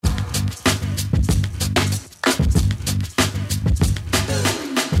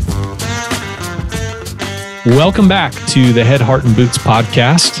Welcome back to the Head, Heart, and Boots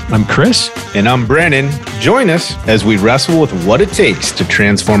podcast. I'm Chris. And I'm Brandon. Join us as we wrestle with what it takes to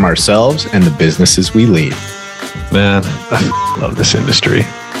transform ourselves and the businesses we lead. Man, I love this industry.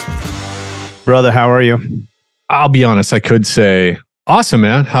 Brother, how are you? I'll be honest, I could say, awesome,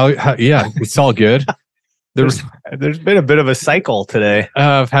 man. How yeah, it's all good. There's been a bit of a cycle today.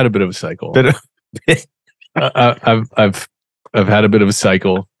 I've had a bit of a cycle. I've had a bit of a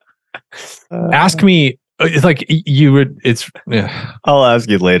cycle. Ask me. It's like you would. It's. Yeah. I'll ask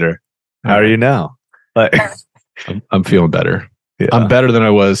you later. How are you now? But I'm feeling better. Yeah. I'm better than I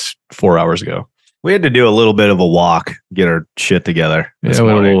was 4 hours ago. We had to do a little bit of a walk, get our shit together. Yeah, we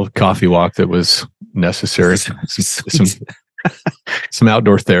had a little coffee walk that was necessary. some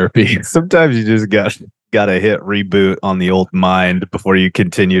outdoor therapy. Sometimes you just gotta hit reboot on the old mind before you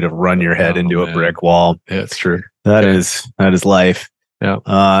continue to run your head into a brick wall. Yeah, it's true. That is life. Yeah.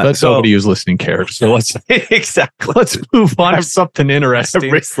 But nobody who's listening cares. So let's exactly. Let's move on to something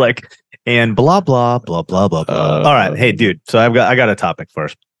interesting. It's like, and blah, blah, blah, blah, blah, blah. All right. Hey, dude. So I got a topic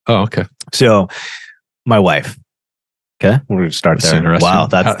first. Oh, okay. So my wife. Okay. We're going to start there. Wow.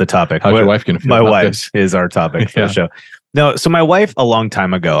 That's the topic. How's your wife going to feel? My wife is our topic for the show. No, so my wife a long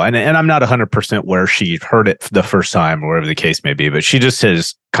time ago, and I'm not 100% where she heard it the first time or whatever the case may be, but she just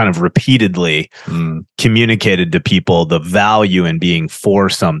has kind of repeatedly communicated to people the value in being for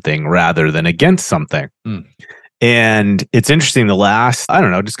something rather than against something. And it's interesting, the last, I don't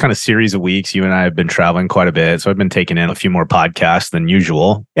know, just kind of series of weeks, you and I have been traveling quite a bit. So I've been taking in a few more podcasts than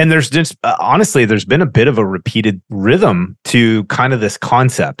usual. And there's just, honestly, there's been a bit of a repeated rhythm to kind of this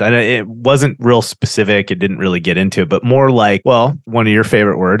concept. And it wasn't real specific. It didn't really get into it, but more like, well, one of your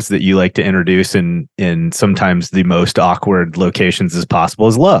favorite words that you like to introduce in sometimes the most awkward locations as possible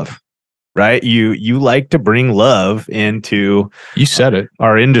is love. Right? You like to bring love into, you said it,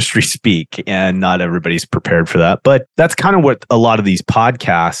 our industry speak, and not everybody's prepared for that. But that's kind of what a lot of these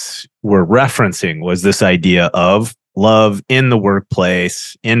podcasts were referencing, was this idea of love in the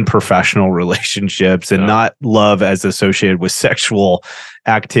workplace, in professional relationships, and not love as associated with sexual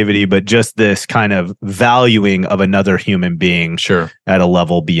activity, but just this kind of valuing of another human being at a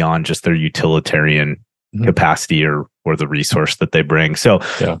level beyond just their utilitarian capacity or the resource that they bring. So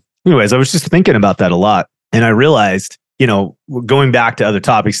anyways, I was just thinking about that a lot. And I realized, going back to other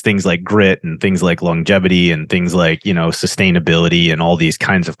topics, things like grit and things like longevity and things like, sustainability and all these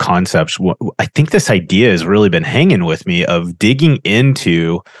kinds of concepts. I think this idea has really been hanging with me of digging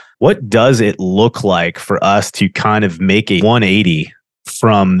into what does it look like for us to kind of make a 180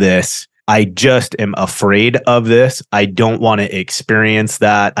 from this. I just am afraid of this. I don't want to experience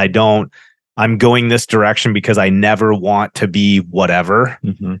that. I'm going this direction because I never want to be whatever.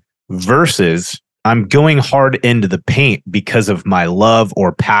 Versus I'm going hard into the paint because of my love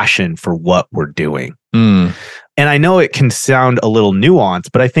or passion for what we're doing. And I know it can sound a little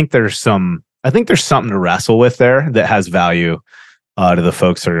nuanced, but I think there's something to wrestle with there that has value to the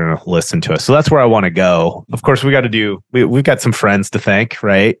folks that are going to listen to us. So that's where I want to go. Of course, we've got some friends to thank,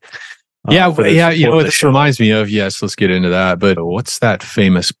 right? This reminds me of, let's get into that. But what's that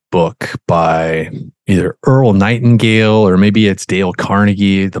famous book by either Earl Nightingale or maybe it's Dale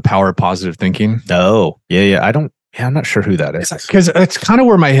Carnegie, The Power of Positive Thinking? Oh, yeah. I'm not sure who that is. Because it's kind of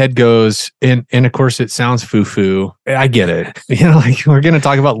where my head goes. And of course, it sounds foo-foo. I get it. We're going to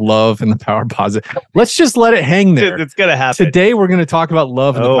talk about love and the power of positive. Let's just let it hang there. It's going to happen. Today, we're going to talk about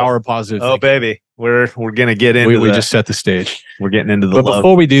love and the power of positive thinking. Oh, baby. We're going to get into we just set the stage. We're getting into the love. But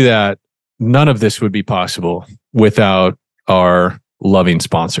before we do that, none of this would be possible without our loving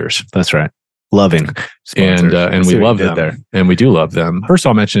sponsors. That's right. Loving sponsors. And we love them. And we do love them. First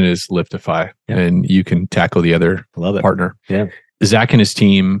I'll mention is Liftify, and you can tackle the other partner. Yeah. Zach and his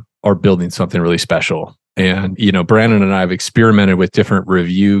team are building something really special. And, Brandon and I have experimented with different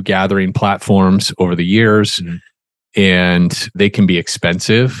review gathering platforms over the years, and they can be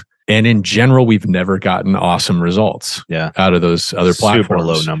expensive. And in general, we've never gotten awesome results out of those other platforms. Super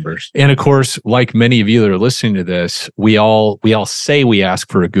low numbers. And of course, like many of you that are listening to this, we all say we ask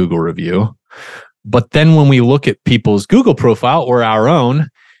for a Google review. But then when we look at people's Google profile or our own,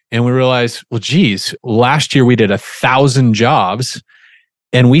 and we realize, well, geez, last year we did 1,000 jobs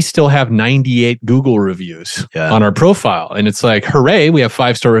and we still have 98 Google reviews on our profile. And it's like, hooray, we have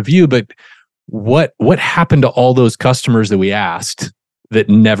 5-star review. But what happened to all those customers that we asked that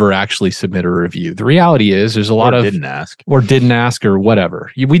never actually submit a review? The reality is there's a lot of didn't ask or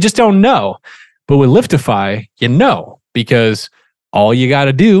whatever. We just don't know. But with Liftify, because all you got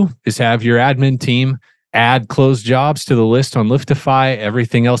to do is have your admin team add closed jobs to the list on Liftify.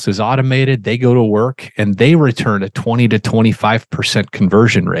 Everything else is automated. They go to work and they return a 20 to 25%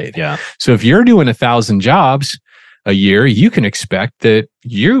 conversion rate. Yeah. So if you're doing 1,000 jobs a year, you can expect that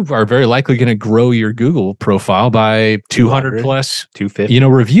you are very likely going to grow your Google profile by 200 plus 250,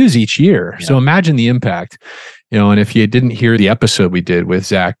 reviews each year. Yeah. So imagine the impact, and if you didn't hear the episode we did with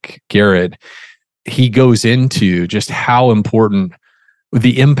Zach Garrett, he goes into just how important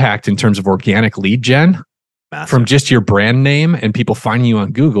the impact in terms of organic lead gen from just your brand name and people finding you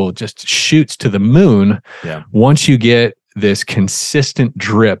on Google just shoots to the moon. Yeah. Once you get this consistent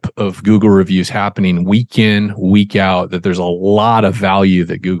drip of Google reviews happening week in, week out, that there's a lot of value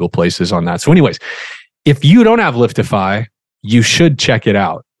that Google places on that. So anyways, if you don't have Liftify, you should check it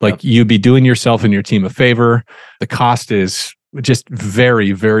out. Like you'd be doing yourself and your team a favor. The cost is just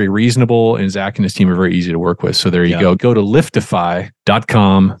very, very reasonable. And Zach and his team are very easy to work with. So there you go. Go to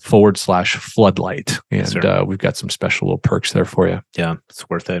liftify.com/floodlight. And we've got some special little perks there for you. Yeah, it's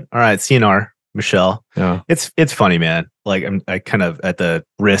worth it. All right, CNR, Michelle. Yeah. It's funny, man. Like I kind of, at the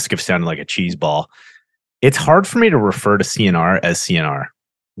risk of sounding like a cheese ball, it's hard for me to refer to CNR as CNR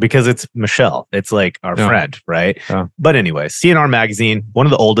because it's Michelle. It's like our friend, right? Yeah. But anyway, CNR Magazine, one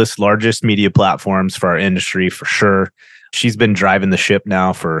of the oldest, largest media platforms for our industry, for sure. She's been driving the ship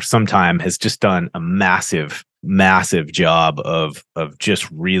now for some time, has just done a massive job of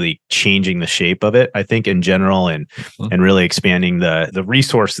just really changing the shape of it, I think, in general, and really expanding the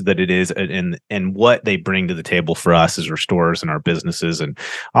resources that it is and what they bring to the table for us as restorers and our businesses. And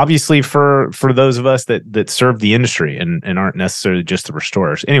obviously for those of us that serve the industry and aren't necessarily just the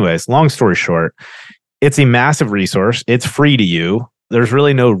restorers. Anyways, long story short, it's a massive resource. It's free to you. There's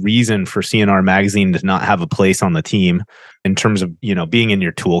really no reason for CNR Magazine to not have a place on the team in terms of, being in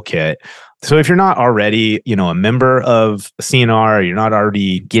your toolkit. So if you're not already, a member of CNR, or you're not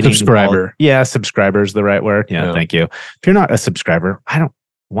already getting subscriber. Subscriber is the right word. Yeah, thank you. If you're not a subscriber,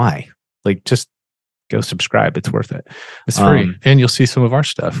 why? Like, just go subscribe. It's worth it. It's free. And you'll see some of our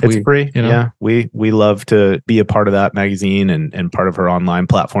stuff. It's free. Yeah. We love to be a part of that magazine and part of her online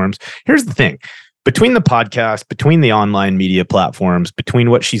platforms. Here's the thing. Between the podcast, between the online media platforms, between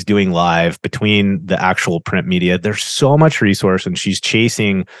what she's doing live, between the actual print media, there's so much resource, and she's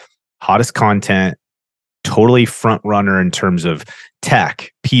chasing hottest content, totally front runner in terms of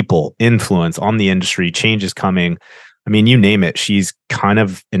tech, people, influence on the industry, change is coming. I mean, you name it, she's kind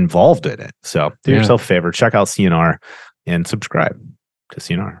of involved in it. So do yourself a favor, check out CNR and subscribe to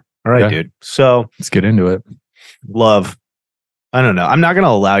CNR. All right, dude. So let's get into it. Love. I don't know. I'm not going to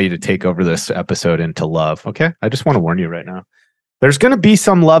allow you to take over this episode into love. Okay. I just want to warn you right now. There's going to be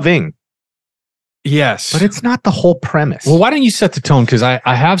some loving. Yes. But it's not the whole premise. Well, why don't you set the tone? Because I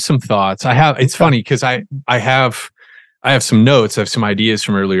have some thoughts. It's funny because I have some notes. I have some ideas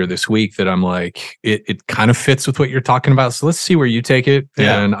from earlier this week that I'm like, it kind of fits with what you're talking about. So let's see where you take it.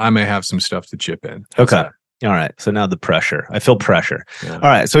 Yeah. And I may have some stuff to chip in. Okay. All right. So now the pressure. I feel pressure. Yeah. All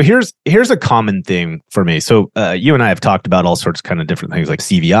right. So here's a common thing for me. So you and I have talked about all sorts of kind of different things like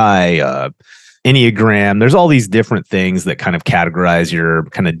CVI, Enneagram. There's all these different things that kind of categorize your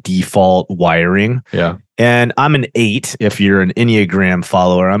kind of default wiring. Yeah. And I'm an 8. If you're an Enneagram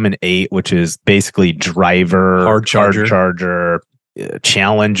follower, I'm an 8, which is basically driver, hard charger,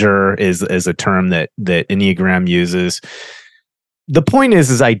 challenger is a term that Enneagram uses. The point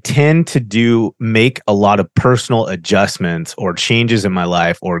is I tend to make a lot of personal adjustments or changes in my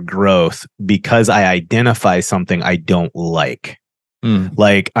life or growth because I identify something I don't like.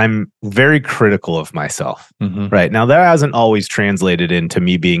 Like, I'm very critical of myself. Right now, that hasn't always translated into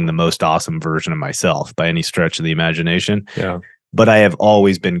me being the most awesome version of myself by any stretch of the imagination. Yeah. But I have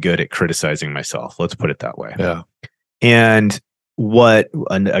always been good at criticizing myself. Let's put it that way. Yeah. And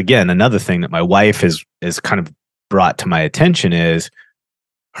again, another thing that my wife is kind of brought to my attention is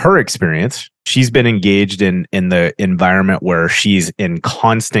her experience. She's been engaged in the environment where she's in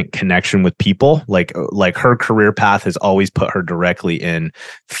constant connection with people. Like her career path has always put her directly in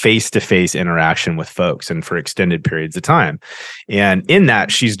face-to-face interaction with folks and for extended periods of time. And in that,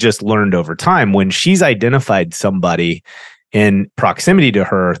 she's just learned over time when she's identified somebody in proximity to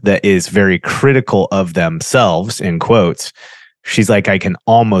her that is very critical of themselves, in quotes, she's like, I can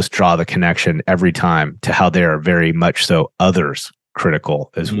almost draw the connection every time to how they are very much so others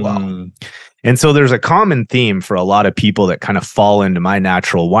critical as well. And so there's a common theme for a lot of people that kind of fall into my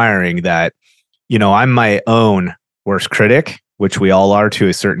natural wiring that, I'm my own worst critic, which we all are to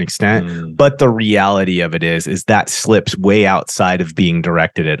a certain extent. But the reality of it is that slips way outside of being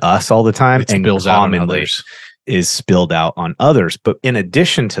directed at us all the time and commonly is spilled out on others. But in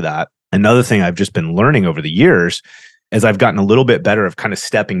addition to that, another thing I've just been learning over the years as I've gotten a little bit better of kind of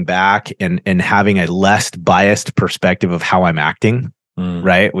stepping back and having a less biased perspective of how I'm acting,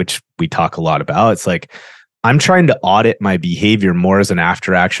 right? Which we talk a lot about. It's like, I'm trying to audit my behavior more as an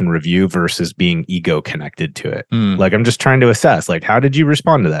after action review versus being ego connected to it. Like, I'm just trying to assess, like, how did you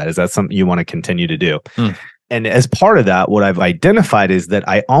respond to that? Is that something you want to continue to do? And as part of that, what I've identified is that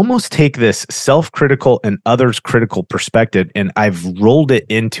I almost take this self-critical and others critical perspective, and I've rolled it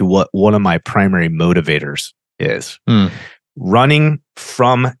into what one of my primary motivators is. Running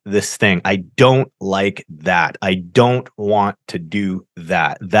from this thing. I don't like that. I don't want to do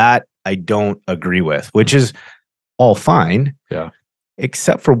that. That I don't agree with, which is all fine. Yeah.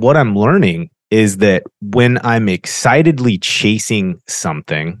 Except for what I'm learning is that when I'm excitedly chasing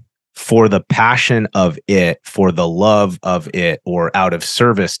something for the passion of it, for the love of it, or out of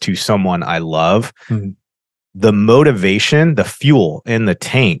service to someone I love, the motivation, the fuel in the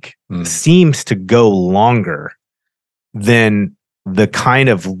tank seems to go longer than the kind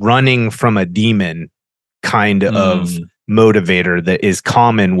of running from a demon kind of motivator that is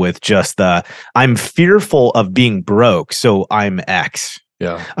common with just the, I'm fearful of being broke, so I'm X.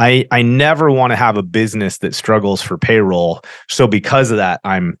 Yeah. I never want to have a business that struggles for payroll, so because of that,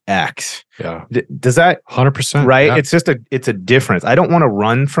 I'm X. Yeah. Does that 100%? right? Yeah. It's a difference. I don't want to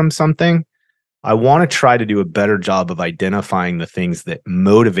run from something. I want to try to do a better job of identifying the things that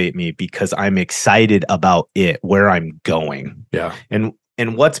motivate me because I'm excited about it, where I'm going. Yeah.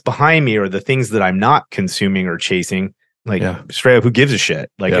 And what's behind me are the things that I'm not consuming or chasing. Like, straight up, who gives a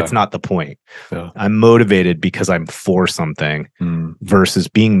shit? Like, it's not the point. Yeah. I'm motivated because I'm for something versus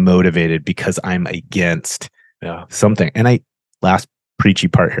being motivated because I'm against something. And last preachy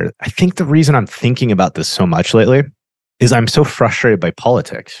part here, I think the reason I'm thinking about this so much lately is I'm so frustrated by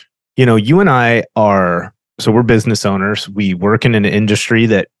politics. You know, you and I we're business owners. We work in an industry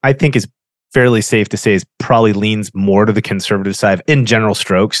that I think is fairly safe to say is probably leans more to the conservative side in general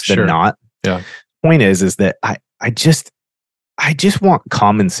strokes than not. Yeah. Point is that I just want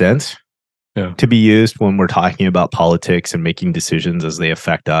common sense to be used when we're talking about politics and making decisions as they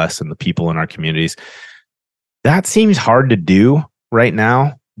affect us and the people in our communities. That seems hard to do right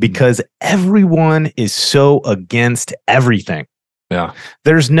now because everyone is so against everything. Yeah.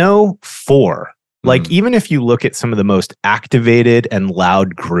 There's no for. Like, even if you look at some of the most activated and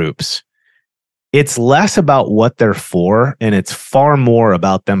loud groups, it's less about what they're for, and it's far more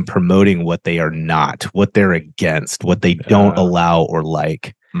about them promoting what they are not, what they're against, what they don't allow or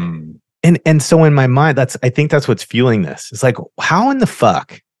like. And so in my mind, I think that's what's fueling this. It's like, how in the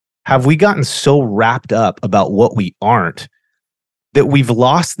fuck have we gotten so wrapped up about what we aren't that we've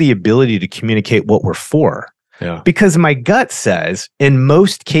lost the ability to communicate what we're for? Yeah. Because my gut says, in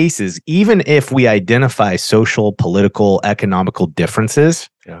most cases, even if we identify social, political, economical differences,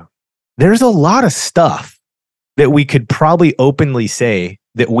 there's a lot of stuff that we could probably openly say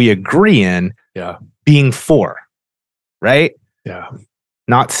that we agree in being for, right? Yeah.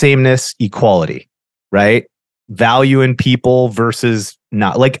 Not sameness, equality, right? Value in people versus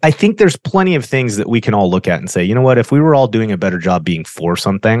not. Like, I think there's plenty of things that we can all look at and say, you know what, if we were all doing a better job being for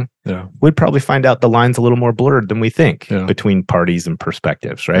something, we'd probably find out the line's a little more blurred than we think between parties and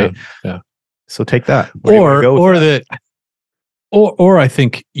perspectives, right? Yeah. So take that. Or I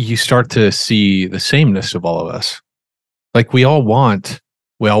think you start to see the sameness of all of us. Like, we all want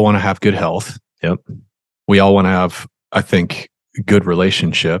to have good health. Yep. We all want to have, I think, good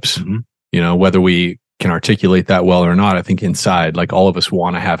relationships. You know, whether we can articulate that well or not, I think inside, like, all of us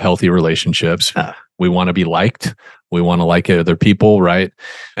want to have healthy relationships. We want to be liked. We want to like other people, right?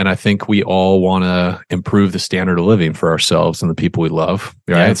 And I think we all want to improve the standard of living for ourselves and the people we love,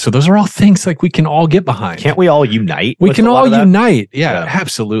 right? Yeah. So those are all things like we can all get behind. Can't we all unite? We can all unite. Yeah,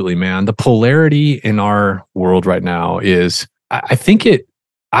 absolutely, man. The polarity in our world right now is, I think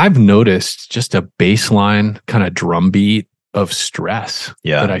I've noticed just a baseline kind of drumbeat of stress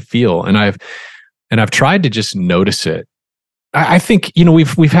that I feel. And I've tried to just notice it. I think, you know,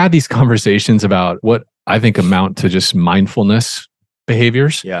 we've had these conversations about what I think amount to just mindfulness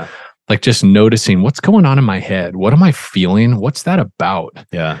behaviors. Yeah. Like, just noticing what's going on in my head. What am I feeling? What's that about?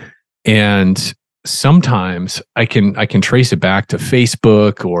 Yeah. And sometimes I can trace it back to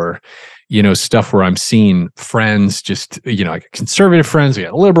Facebook or, you know, stuff where I'm seeing friends, just, you know, like conservative friends, we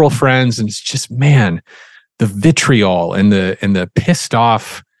got liberal friends, and it's just, man, the vitriol and the pissed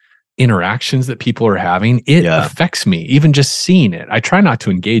off interactions that people are having, it affects me, even just seeing it. I try not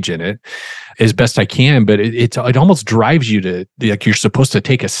to engage in it as best I can, but it almost drives you to, like, you're supposed to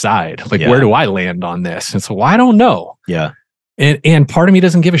take a side. Like, where do I land on this? And so, well, I don't know. Yeah. And part of me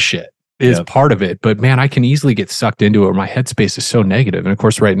doesn't give a shit is part of it. But man, I can easily get sucked into it, or my headspace is so negative. And of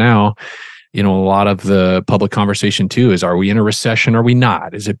course, right now, A lot of the public conversation too is, are we in a recession? Are we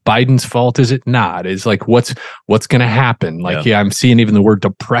not? Is it Biden's fault? Is it not? Is like, what's going to happen? Like, I'm seeing even the word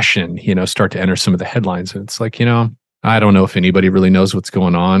depression, start to enter some of the headlines. And it's like, I don't know if anybody really knows what's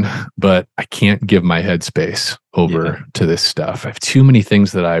going on, but I can't give my headspace over to this stuff. I have too many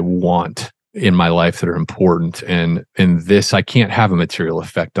things that I want in my life that are important. And this, I can't have a material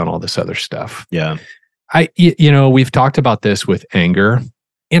effect on all this other stuff. Yeah. We've talked about this with anger.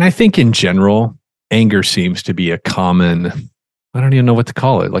 And I think in general, anger seems to be a common, I don't even know what to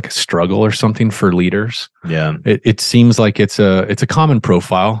call it, like a struggle or something for leaders. Yeah. It seems like it's a common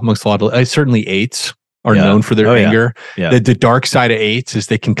profile amongst a lot of, certainly eights are known for their anger. Yeah. The dark side of eights is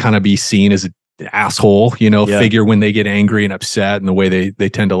they can kind of be seen as an asshole, figure when they get angry and upset and the way they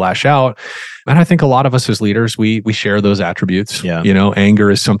tend to lash out. And I think a lot of us as leaders, we share those attributes. Yeah.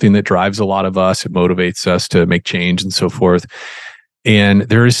 Anger is something that drives a lot of us. It motivates us to make change and so forth. And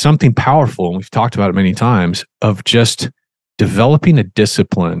there is something powerful, and we've talked about it many times, of just developing a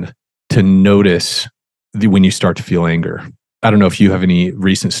discipline to notice when you start to feel anger. I don't know if you have any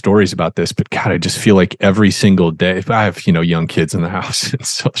recent stories about this, but God, I just feel like every single day, if I have, young kids in the house, and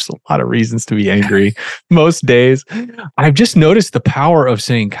so there's a lot of reasons to be angry most days. I've just noticed the power of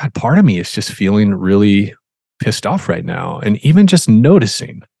saying, God, part of me is just feeling really pissed off right now. And even just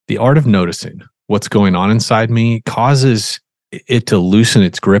noticing, the art of noticing what's going on inside me causes it to loosen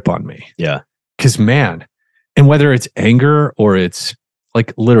its grip on me. Yeah. Because man, and whether it's anger or it's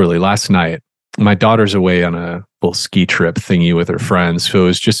like literally last night, my daughter's away on a little ski trip thingy with her friends. So it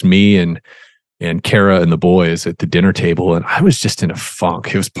was just me and Kara and the boys at the dinner table. And I was just in a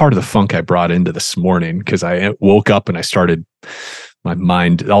funk. It was part of the funk I brought into this morning because I woke up and I started, my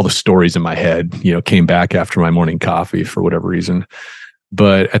mind, all the stories in my head, came back after my morning coffee for whatever reason.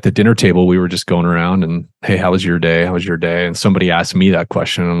 But at the dinner table, we were just going around and, hey, how was your day? How was your day? And somebody asked me that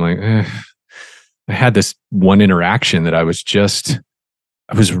question. I'm like, I had this one interaction that I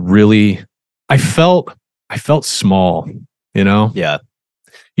felt small, Yeah.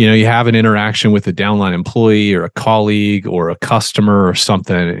 You have an interaction with a downline employee or a colleague or a customer or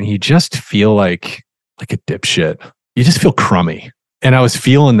something, and you just feel like a dipshit. You just feel crummy. And I was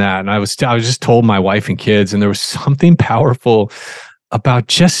feeling that. And I was just told my wife and kids, and there was something powerful about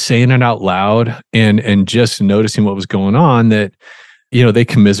just saying it out loud and just noticing what was going on that, they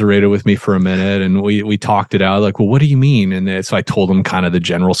commiserated with me for a minute and we talked it out like, well, what do you mean? And so I told them kind of the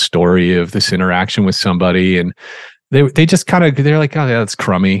general story of this interaction with somebody, and they just kind of, they're like, oh yeah, that's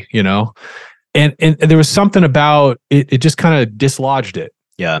crummy, and there was something about it just kind of dislodged it.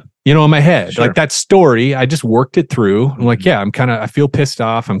 Yeah. In my head, Sure. like that story, I just worked it through. I'm like, yeah, I feel pissed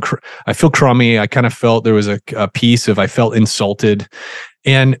off. I feel crummy. I kind of felt there was a piece of, I felt insulted.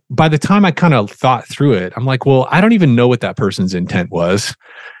 And by the time I kind of thought through it, I'm like, well, I don't even know what that person's intent was.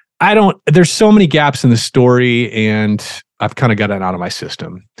 There's so many gaps in the story, and I've kind of got it out of my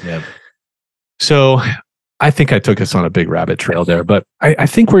system. Yeah. So I think I took us on a big rabbit trail there, but I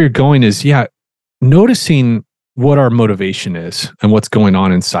think where you're going is, noticing what our motivation is and what's going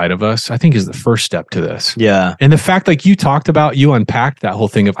on inside of us, I think is the first step to this. Yeah. And the fact, like you talked about, you unpacked that whole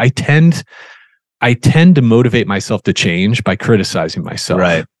thing of I tend to motivate myself to change by criticizing myself.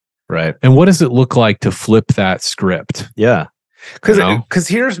 Right. And what does it look like to flip that script? Yeah. Because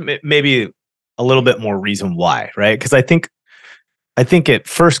here's maybe a little bit more reason why, right? Because I think at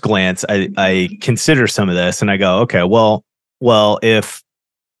first glance, I consider some of this and I go, okay, well,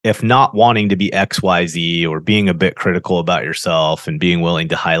 if not wanting to be XYZ or being a bit critical about yourself and being willing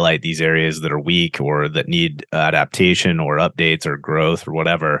to highlight these areas that are weak or that need adaptation or updates or growth or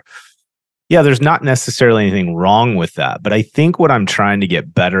whatever, yeah, there's not necessarily anything wrong with that. But I think what I'm trying to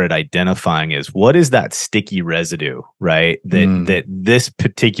get better at identifying is what is that sticky residue, right? That this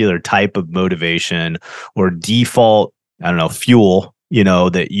particular type of motivation or default, I don't know, fuel,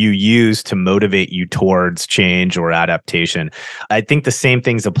 that you use to motivate you towards change or adaptation. I think the same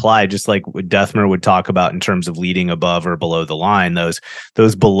things apply, just like what Dethmer would talk about in terms of leading above or below the line, those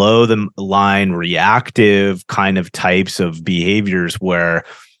below the line reactive kind of types of behaviors where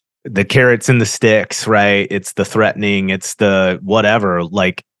the carrots and the sticks, right? It's the threatening, it's the whatever,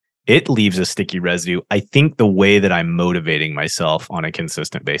 like it leaves a sticky residue. I think the way that I'm motivating myself on a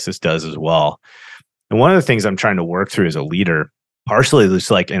consistent basis does as well. And one of the things I'm trying to work through as a leader, partially just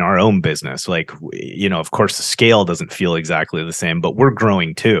like in our own business, like, of course the scale doesn't feel exactly the same, but we're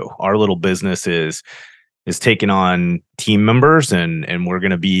growing too. Our little business is taking on team members and we're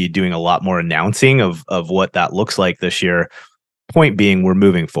going to be doing a lot more announcing of what that looks like this year. Point being, we're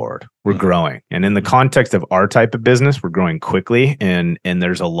moving forward, we're growing. And in the context of our type of business, we're growing quickly and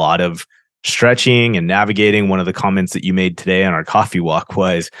there's a lot of stretching and navigating. One of the comments that you made today on our coffee walk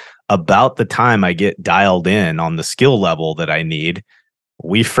was, about the time I get dialed in on the skill level that I need,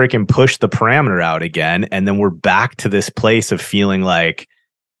 we freaking push the parameter out again. And then we're back to this place of feeling like,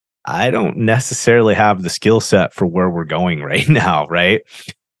 I don't necessarily have the skill set for where we're going right now, right?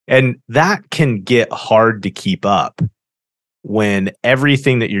 And that can get hard to keep up when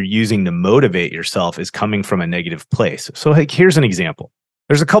everything that you're using to motivate yourself is coming from a negative place. So like, here's an example.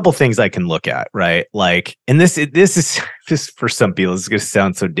 There's a couple things I can look at, right? Like, and this is just for some people, it's going to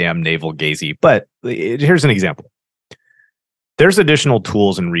sound so damn navel-gazy, but here's an example. There's additional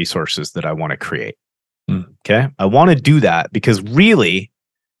tools and resources that I want to create. Okay. I want to do that because really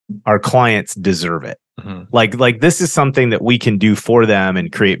our clients deserve it. Like this is something that we can do for them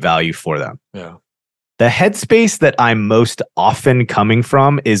and create value for them. Yeah. The headspace that I'm most often coming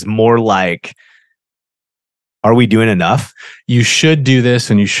from is more like, are we doing enough? You should do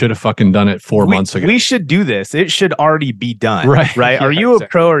this and you should have fucking done it 4 months ago. We should do this. It should already be done. Right. Right. Yeah, are you a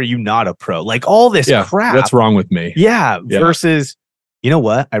pro or are you not a pro? Like all this crap. That's wrong with me. Yeah. Versus, you know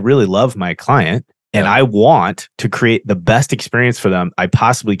what? I really love my client and I want to create the best experience for them I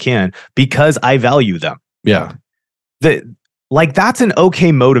possibly can because I value them. Yeah. Like that's an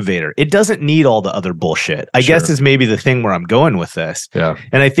okay motivator. It doesn't need all the other bullshit. I guess is maybe the thing where I'm going with this. Yeah.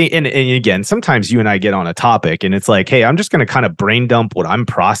 And I think, and again, sometimes you and I get on a topic and it's like, hey, I'm just going to kind of brain dump what I'm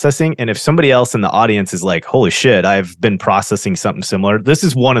processing. And if somebody else in the audience is like, holy shit, I've been processing something similar. This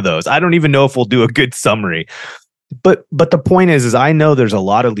is one of those. I don't even know if we'll do a good summary. But the point is I know there's a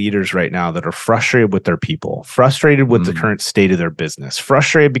lot of leaders right now that are frustrated with their people, frustrated with the current state of their business,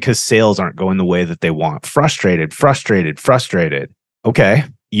 frustrated because sales aren't going the way that they want, frustrated. Okay.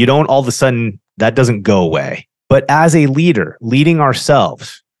 You don't all of a sudden, that doesn't go away. But as a leader, leading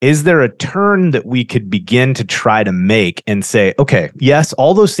ourselves, is there a turn that we could begin to try to make and say, okay, yes,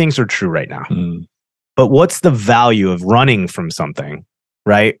 all those things are true right now. But what's the value of running from something,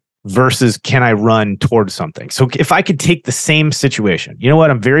 right? Versus can I run towards something? So if I could take the same situation, you know what?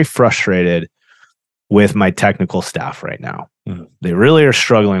 I'm very frustrated with my technical staff right now. They really are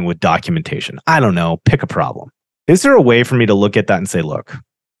struggling with documentation. I don't know, pick a problem. Is there a way for me to look at that and say, look,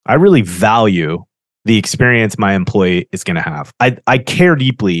 I really value the experience my employee is going to have. I care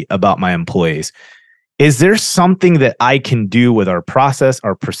deeply about my employees. Is there something that I can do with our process,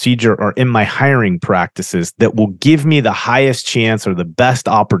 our procedure, or in my hiring practices that will give me the highest chance or the best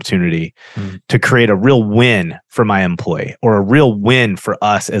opportunity to create a real win for my employee or a real win for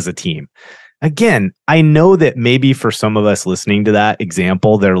us as a team? Again, I know that maybe for some of us listening to that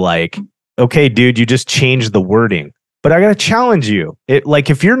example, they're like, okay, dude, you just changed the wording. But I got to challenge you. Like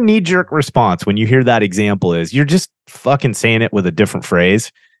if your knee-jerk response when you hear that example is you're just fucking saying it with a different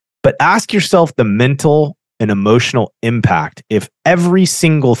phrase. But ask yourself the mental and emotional impact if every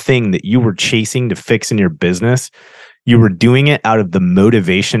single thing that you were chasing to fix in your business, you were doing it out of the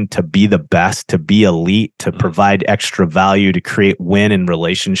motivation to be the best, to be elite, to provide extra value, to create win in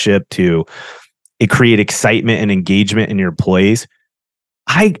relationship, to create excitement and engagement in your employees.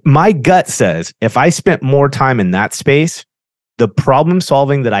 My gut says if I spent more time in that space, the problem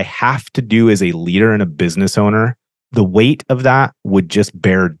solving that I have to do as a leader and a business owner, the weight of that would just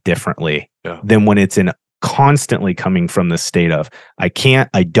bear differently than when it's in constantly coming from the state of I can't,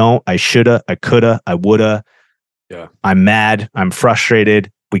 I don't, I shoulda, I coulda, I woulda. I'm mad, I'm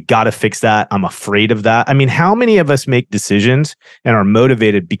frustrated. We got to fix that. I'm afraid of that. I mean, how many of us make decisions and are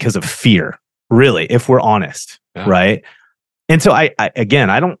motivated because of fear? Really, if we're honest, right? And so I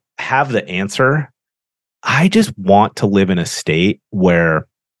don't have the answer. I just want to live in a state where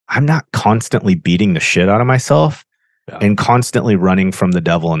I'm not constantly beating the shit out of myself and constantly running from the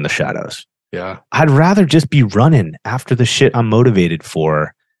devil in the shadows. I'd rather just be running after the shit I'm motivated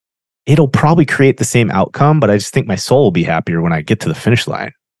for. It'll probably create the same outcome, but I just think my soul will be happier when I get to the finish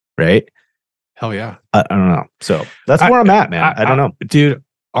line. Right? Hell yeah. I don't know. So that's where I'm at, man. I don't know. Dude,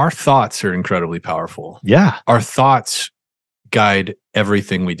 our thoughts are incredibly powerful. Yeah. Our thoughts guide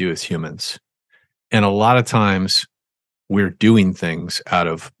everything we do as humans. And a lot of times we're doing things out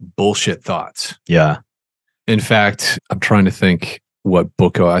of bullshit thoughts. Yeah. In fact, I'm trying to think what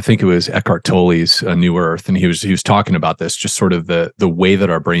book, I think it was Eckhart Tolle's A New Earth. And he was talking about this, just sort of the way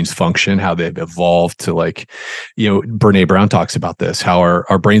that our brains function, how they've evolved to Brene Brown talks about this, how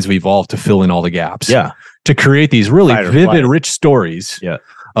our brains have evolved to fill in all the gaps. Yeah. To create these really vivid, rich stories. Yeah.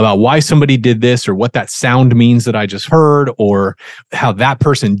 About why somebody did this or what that sound means that I just heard or how that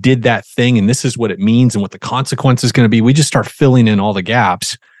person did that thing and this is what it means and what the consequence is going to be. We just start filling in all the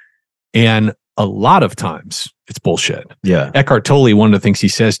gaps. And a lot of times it's bullshit. Yeah. Eckhart Tolle, one of the things he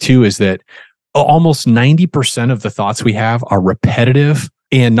says too is that almost 90% of the thoughts we have are repetitive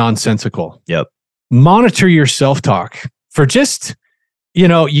and nonsensical. Yep. Monitor your self-talk for just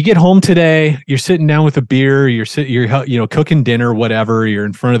you get home today, you're sitting down with a beer, you're cooking dinner, whatever, you're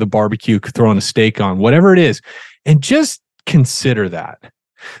in front of the barbecue, throwing a steak on, whatever it is. And just consider that.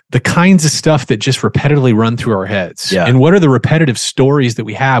 The kinds of stuff that just repetitively run through our heads. Yeah. And what are the repetitive stories that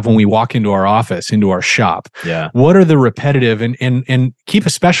we have when we walk into our office, into our shop? Yeah. What are the repetitive and keep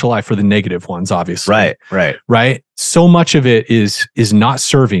a special eye for the negative ones, obviously. Right. So much of it is not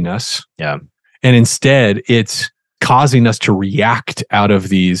serving us. Yeah. And instead it's causing us to react out of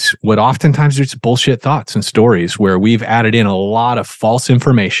these, what oftentimes are just bullshit thoughts and stories where we've added in a lot of false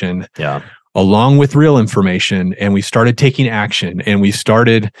information. Yeah. Along with real information, and we started taking action, and we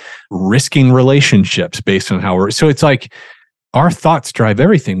started risking relationships based on so it's like our thoughts drive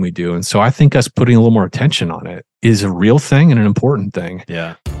everything we do. And so I think us putting a little more attention on it is a real thing and an important thing.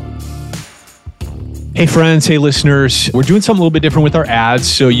 Yeah. Hey friends, hey listeners, we're doing something a little bit different with our ads.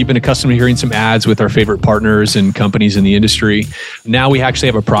 So you've been accustomed to hearing some ads with our favorite partners and companies in the industry. Now we actually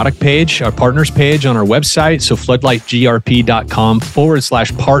have a product page, our partners page on our website. So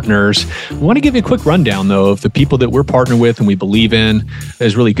floodlightgrp.com/partners. We want to give you a quick rundown though of the people that we're partnered with and we believe in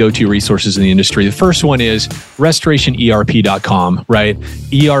as really go-to resources in the industry. The first one is restorationerp.com, right?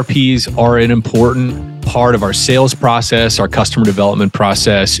 ERPs are an important part of our sales process, our customer development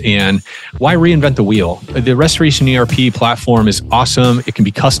process, and why reinvent the wheel? The Restoration ERP platform is awesome. It can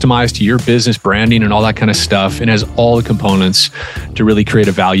be customized to your business branding and all that kind of stuff, and has all the components to really create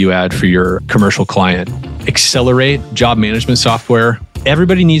a value add for your commercial client. Accelerate job management software.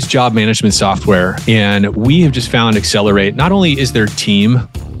 Everybody needs job management software, and we have just found Accelerate. Not only is their team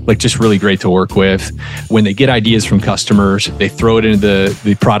just really great to work with. When they get ideas from customers, they throw it into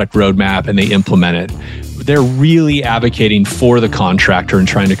the product roadmap and they implement it. They're really advocating for the contractor and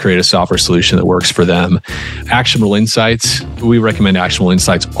trying to create a software solution that works for them. Actionable Insights. We recommend Actionable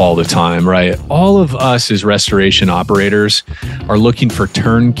Insights all the time, right? All of us as restoration operators are looking for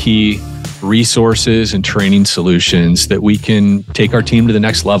turnkey resources and training solutions that we can take our team to the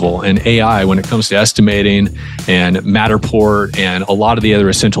next level. And AI, when it comes to estimating and Matterport and a lot of the other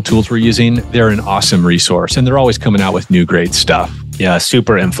essential tools we're using, they're an awesome resource. And they're always coming out with new great stuff. Yeah,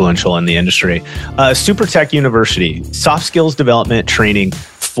 super influential in the industry. Super Tech University, soft skills development training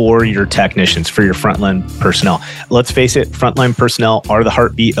for your technicians, for your frontline personnel. Let's face it, frontline personnel are the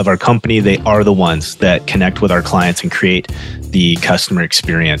heartbeat of our company. They are the ones that connect with our clients and create the customer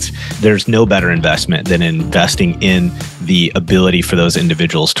experience. There's no better investment than investing in the ability for those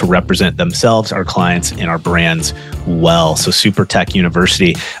individuals to represent themselves, our clients, and our brands well. So Super Tech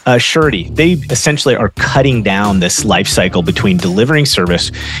University, Surety, they essentially are cutting down this life cycle between delivering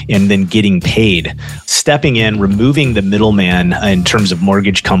service and then getting paid, stepping in, removing the middleman in terms of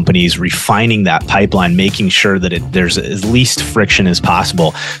mortgage companies, refining that pipeline, making sure that there's as least friction as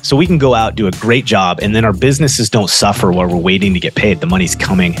possible. So we can go out, do a great job, and then our businesses don't suffer while we're waiting to get paid. The money's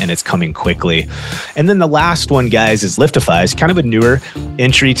coming and it's coming quickly. And then the last one, guys, is Liftify. It's kind of a newer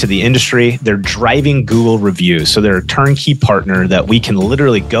entry to the industry. They're driving Google reviews. So they're a turnkey partner that we can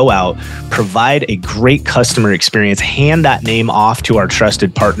literally go out, provide a great customer experience, hand that name off to our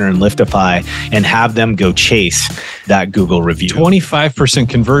trusted partner in Liftify, and have them go chase that Google review.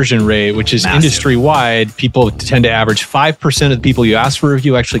 25% conversion rate, which is massive. Industry-wide. People tend to average 5% of the people you ask for a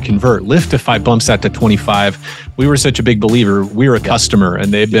review actually convert. Liftify bumps that to 25. We were such a big believer. We're a customer,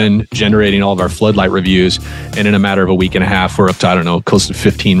 and they've been generating all of our Floodlight reviews. And in a matter of a week and a half, we're up to, close to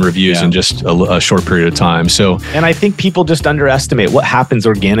 15 reviews in just a short period of time. So, and I think people just underestimate what happens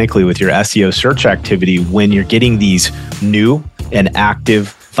organically with your SEO search activity when you're getting these new and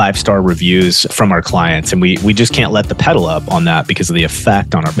active 5-star reviews from our clients. And we just can't let the pedal up on that because of the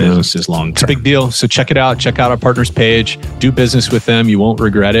effect on our businesses long term. It's a big deal. So check it out. Check out our partners page. Do business with them. You won't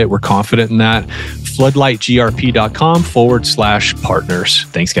regret it. We're confident in that. floodlightgrp.com/partners.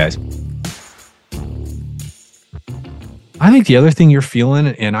 Thanks, guys. I think the other thing you're feeling,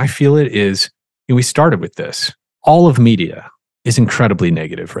 and I feel it, is we started with this. All of media is incredibly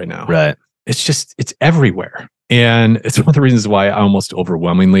negative right now. Right. It's everywhere. And it's one of the reasons why I almost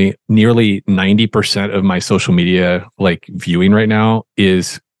overwhelmingly, nearly 90% of my social media viewing right now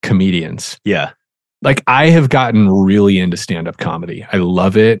is comedians. Yeah. I have gotten really into stand-up comedy. I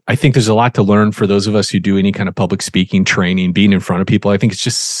love it. I think there's a lot to learn for those of us who do any kind of public speaking training, being in front of people. I think it's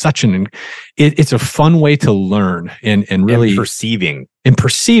just such it's a fun way to learn and really perceiving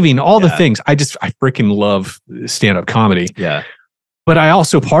all the things. I freaking love stand-up comedy. Yeah. But I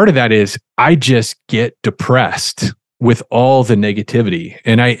also, part of that is I just get depressed with all the negativity.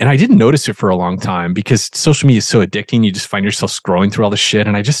 And I didn't notice it for a long time because social media is so addicting. You just find yourself scrolling through all the shit.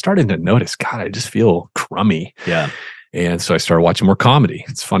 And I just started to notice, God, I just feel crummy. Yeah. And so I started watching more comedy.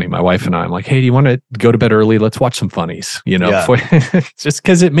 It's funny. My wife and I'm like, hey, do you want to go to bed early? Let's watch some funnies, just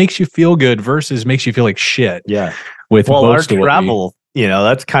because it makes you feel good versus makes you feel like shit. Yeah. With our travel,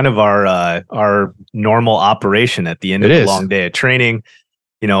 that's kind of our normal operation at the end of a long day of training.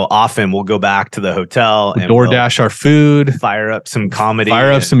 Often we'll go back to the hotel and DoorDash our food, fire up some comedy,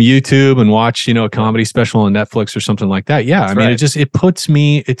 fire up some YouTube and watch, a comedy special on Netflix or something like that. Yeah. I mean, it puts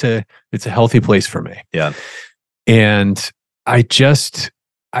me, it's a healthy place for me. Yeah. And I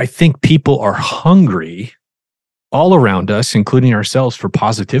think people are hungry all around us, including ourselves, for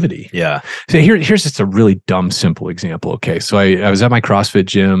positivity. Yeah. So here's just a really dumb, simple example. Okay. So I was at my CrossFit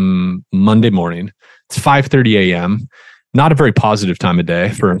gym Monday morning. It's 5:30 a.m. Not a very positive time of day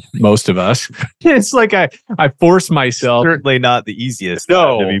for most of us. It's like I forced myself. Certainly not the easiest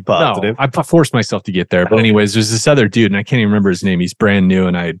time to be positive. No, I forced myself to get there. But anyways, there's this other dude, and I can't even remember his name. He's brand new,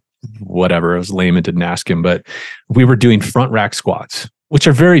 and I was lame and didn't ask him. But we were doing front rack squats, which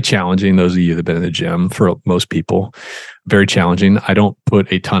are very challenging. Those of you that have been in the gym, for most people, very challenging. I don't put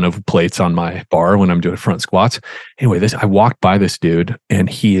a ton of plates on my bar when I'm doing front squats. Anyway, I walked by this dude, and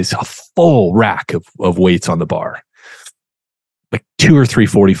he is a full rack of weights on the bar. Like 2 or 3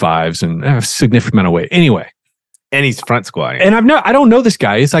 45s and a significant amount of weight. Anyway. And he's front squatting. And I don't know this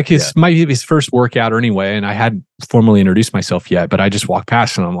guy. It's like might be his first workout or anyway. And I hadn't formally introduced myself yet, but I just walked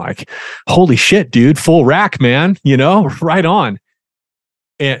past and I'm like, holy shit, dude, full rack, man. Right on.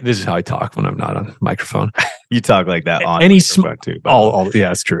 And this is how I talk when I'm not on microphone. You talk like that on microphone too.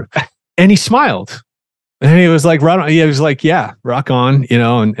 Yeah, it's true. And he smiled. And he was like, right on. He was like, yeah, rock on,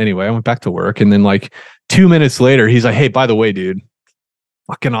 and anyway, I went back to work. And then like 2 minutes later, he's like, hey, by the way, dude,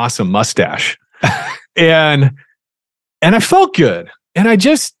 fucking awesome mustache. and I felt good. And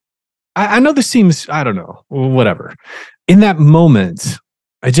I know this seems, I don't know, whatever. In that moment,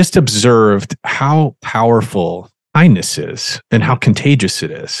 I just observed how powerful kindness is and how contagious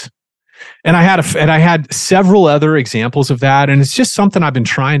it is. And I had several other examples of that. And it's just something I've been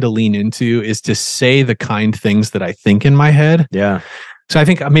trying to lean into, is to say the kind things that I think in my head. Yeah. So I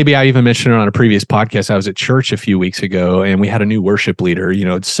think maybe I even mentioned it on a previous podcast. I was at church a few weeks ago and we had a new worship leader,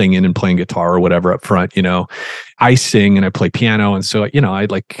 singing and playing guitar or whatever up front. I sing and I play piano. And so,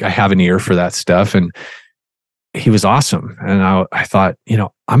 I have an ear for that stuff. And he was awesome. And I thought,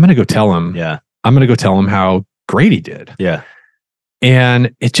 I'm going to go tell him. Yeah. I'm going to go tell him how great he did. Yeah.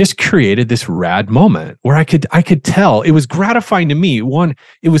 And it just created this rad moment where I could tell it was gratifying to me. One,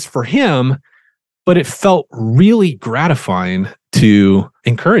 it was for him, but it felt really gratifying to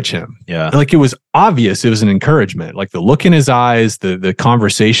encourage him. Yeah. Like it was obvious. It was an encouragement. Like the look in his eyes, the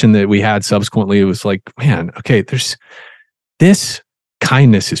conversation that we had subsequently, it was like, man, okay, this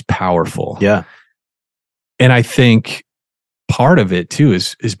kindness is powerful. Yeah. And I think part of it too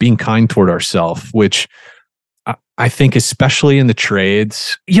is being kind toward ourselves, which I think especially in the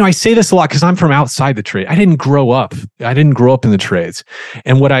trades, I say this a lot because I'm from outside the trade. I didn't grow up in the trades.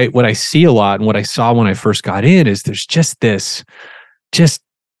 And what I see a lot and what I saw when I first got in is there's just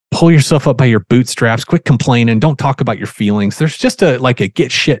pull yourself up by your bootstraps, quit complaining, don't talk about your feelings. There's just a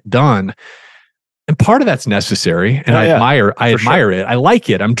get shit done. And part of that's necessary. And I admire it. I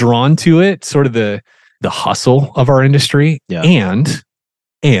like it. I'm drawn to it, sort of the hustle of our industry. Yeah.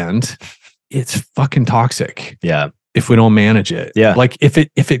 And it's fucking toxic. Yeah. If we don't manage it. Yeah. Like if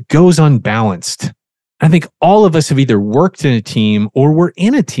it goes unbalanced, I think all of us have either worked in a team or we're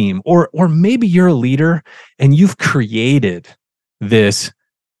in a team, or maybe you're a leader and you've created this,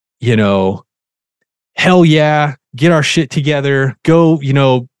 hell yeah, get our shit together, go,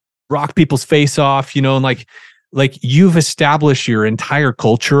 rock people's face off, and like you've established your entire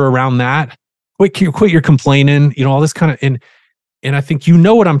culture around that. Quit your complaining, all this kind of, and I think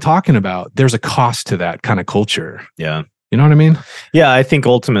what I'm talking about. There's a cost to that kind of culture. Yeah. You know what I mean? Yeah, I think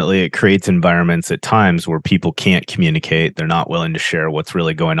ultimately it creates environments at times where people can't communicate. They're not willing to share what's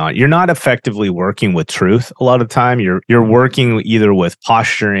really going on. You're not effectively working with truth a lot of the time. You're working either with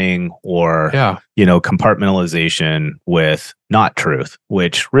posturing or compartmentalization with not truth,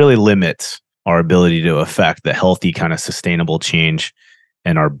 which really limits our ability to affect the healthy kind of sustainable change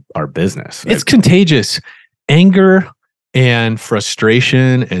in our business. It's contagious. Anger and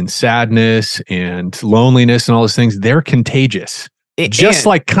frustration and sadness and loneliness and all those things, they're contagious. Just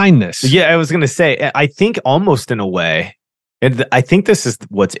like kindness. Yeah, I was going to say, I think almost in a way, and I think this is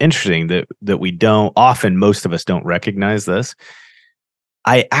what's interesting that we don't, often most of us don't recognize this.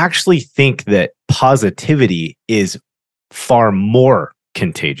 I actually think that positivity is far more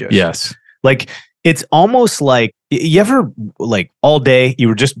contagious. Yes. Like It's almost like you ever like all day you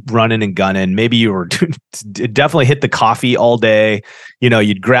were just running and gunning. Maybe you were definitely hit the coffee all day. You know,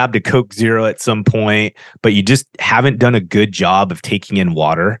 you'd grabbed a Coke Zero at some point, but you just haven't done a good job of taking in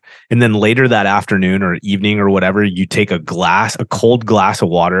water. And then later that afternoon or evening or whatever, you take a cold glass of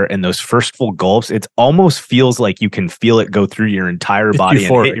water, and those first full gulps, it almost feels like you can feel it go through your entire body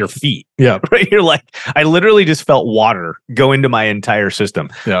and hit your feet. Yeah. Right. You're like, I literally just felt water go into my entire system.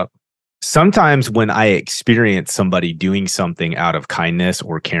 Yeah. Sometimes when I experience somebody doing something out of kindness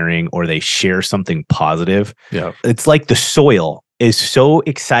or caring, or they share something positive, it's like the soil is so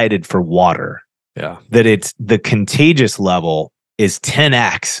excited for water that it's the contagious level is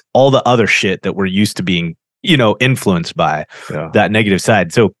 10x all the other shit that we're used to being, influenced by that negative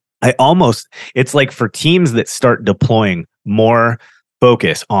side. So it's like for teams that start deploying more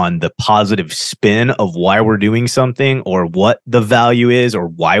focus on the positive spin of why we're doing something or what the value is or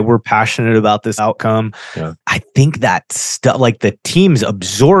why we're passionate about this outcome. I think that stuff, like the teams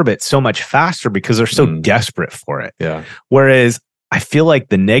absorb it so much faster because they're so desperate for it. Whereas I feel like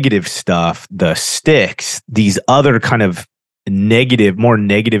the negative stuff, the sticks, these other kind of more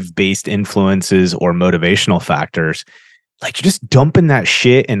negative based influences or motivational factors, like you're just dumping that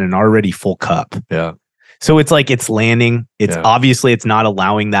shit in an already full cup. So it's like it's landing. It's obviously it's not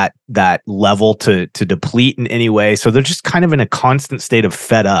allowing that level to deplete in any way. So they're just kind of in a constant state of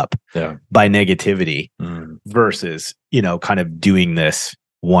fed up by negativity versus, kind of doing this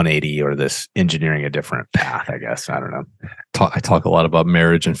 180 or this engineering a different path, I guess. I don't know. I talk a lot about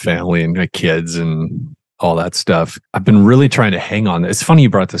marriage and family and kids and all that stuff. I've been really trying to hang on. It's funny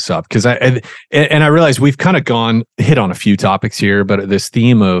you brought this up because I realize we've kind of hit on a few topics here, but this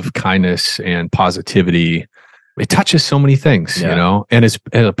theme of kindness and positivity, it touches so many things, and as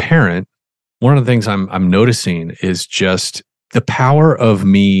a parent, one of the things I'm noticing is just the power of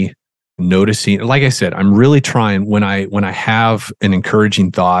me noticing. Like I said, I'm really trying when I have an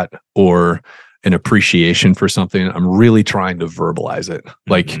encouraging thought or an appreciation for something, I'm really trying to verbalize it.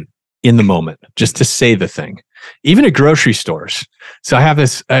 Like in the moment, just to say the thing, even at grocery stores. So I have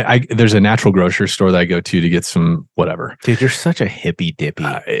this, there's a natural grocery store that I go to get some whatever. Dude, you're such a hippy dippy.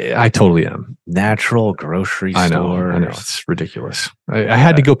 I totally am. Natural grocery store. I know. It's ridiculous. I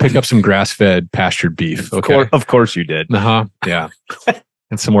had to go pick up some grass-fed pastured beef. Okay. Of course you did. Yeah.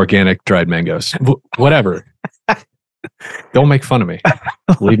 And some organic dried mangoes. Whatever. Don't make fun of me.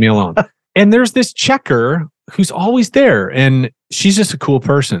 Leave me alone. And there's this checker who's always there, and she's just a cool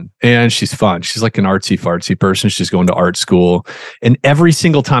person, and she's fun. She's like an artsy fartsy person. She's going to art school, and every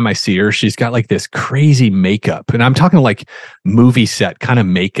single time I see her, she's got like this crazy makeup, and I'm talking like movie set kind of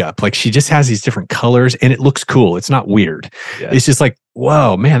makeup. Like she just has these different colors, and it looks cool. It's not weird. It's just like,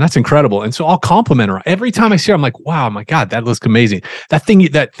 whoa, man, that's incredible. And so I'll compliment her every time I see her. I'm like, wow, my God, that looks amazing. That thing,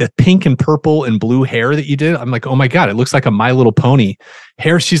 that the pink and purple and blue hair that you did, I'm like, oh my God, it looks like a My Little Pony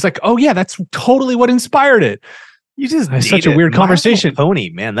hair. She's like, oh yeah, that's totally what inspired it. You just such a weird conversation.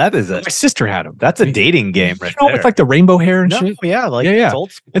 Pony, man, that is my sister had him. That's a dating game, right? With like the rainbow hair and shit. Yeah, It's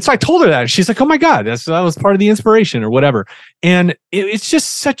old school. And so I told her that. She's like, "Oh my God, that was part of the inspiration, or whatever." And it's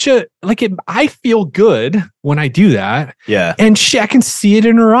just such a I feel good when I do that. Yeah, and I can see it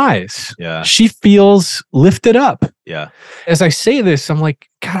in her eyes. Yeah, she feels lifted up. Yeah. As I say this, I'm like,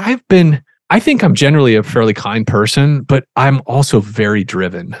 God, I think I'm generally a fairly kind person, but I'm also very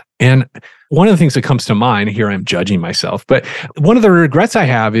driven. And one of the things that comes to mind, here I'm judging myself, but one of the regrets I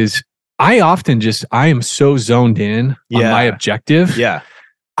have is I am so zoned in on my objective. Yeah.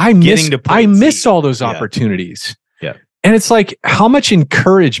 I miss all those opportunities. Yeah. And it's like, how much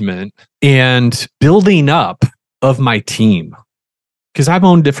encouragement and building up of my team, because I've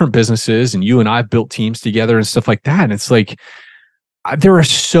owned different businesses and you and I've built teams together and stuff like that. And it's like, there are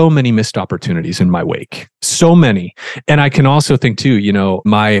so many missed opportunities in my wake, so many. And I can also think too,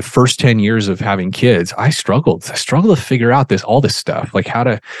 my first 10 years of having kids, I struggled to figure out all this stuff, like how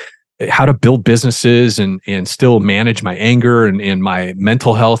to build businesses and still manage my anger and my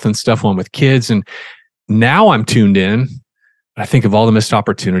mental health and stuff when with kids. And now I'm tuned in. I think of all the missed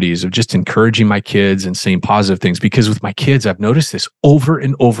opportunities of just encouraging my kids and saying positive things, because with my kids, I've noticed this over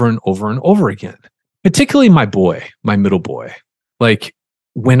and over and over and over again, particularly my middle boy. Like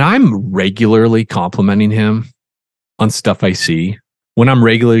when I'm regularly complimenting him on stuff I see, when I'm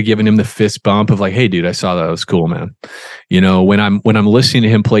regularly giving him the fist bump of like, hey dude, I saw that was cool, man. When I'm listening to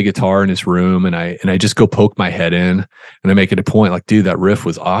him play guitar in his room and I just go poke my head in and I make it a point like, dude, that riff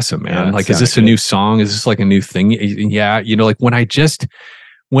was awesome, man. Yeah, like, is this a new song? Is this like a new thing? Yeah. Like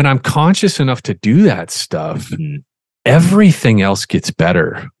when I'm conscious enough to do that stuff, everything else gets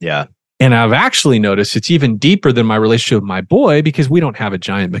better. Yeah. And I've actually noticed it's even deeper than my relationship with my boy, because we don't have a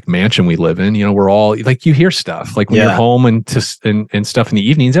giant McMansion we live in. You know, we're all like, you hear stuff like when you're home and stuff in the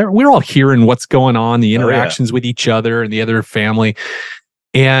evenings, we're all hearing what's going on, the interactions with each other and the other family.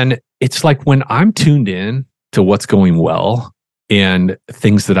 And it's like when I'm tuned in to what's going well and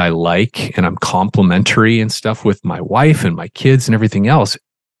things that I like, and I'm complimentary and stuff with my wife and my kids and everything else,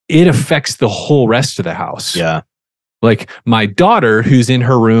 it affects the whole rest of the house. Yeah. Like my daughter, who's in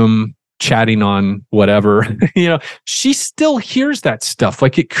her room chatting on whatever, you know, she still hears that stuff.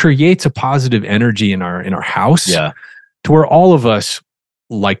 Like it creates a positive energy in our house. Yeah. To where all of us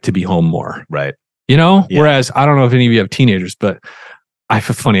like to be home more. Right. You know, whereas I don't know if any of you have teenagers, but I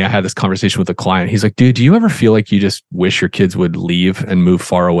had this conversation with a client. He's like, dude, do you ever feel like you just wish your kids would leave and move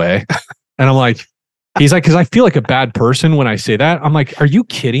far away? And I'm like, he's like, because I feel like a bad person when I say that. I'm like, are you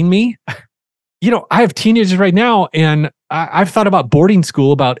kidding me? You know, I have teenagers right now, and I've thought about boarding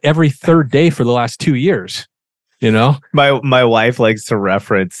school about every third day for the last 2 years. You know, my wife likes to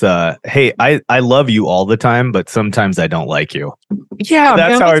reference, hey, I love you all the time, but sometimes I don't like you. Yeah,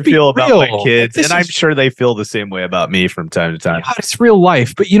 that's man, how I feel about my kids. This and I'm sure they feel the same way about me from time to time. God, it's real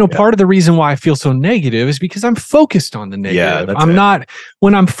life. But, you know, part of the reason why I feel so negative is because I'm focused on the negative. Yeah, I'm not,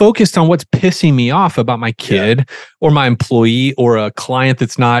 when I'm focused on what's pissing me off about my kid or my employee or a client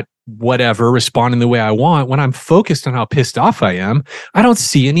that's not whatever responding the way I want, when I'm focused on how pissed off I am, I don't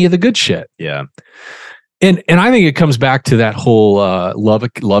see any of the good shit. Yeah. And I think it comes back to that whole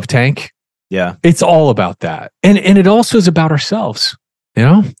love tank. Yeah. It's all about that. And it also is about ourselves, you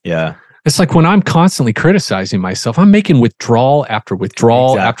know? Yeah. It's like when I'm constantly criticizing myself, I'm making withdrawal after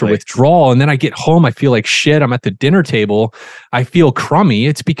withdrawal after withdrawal. And then I get home, I feel like shit. I'm at the dinner table, I feel crummy.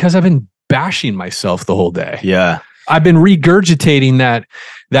 It's because I've been bashing myself the whole day. Yeah. I've been regurgitating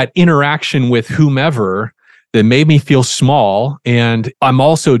that interaction with whomever that made me feel small. And I'm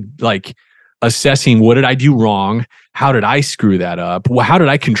also like assessing, what did I do wrong? How did I screw that up? How did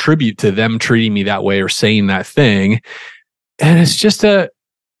I contribute to them treating me that way or saying that thing? And it's just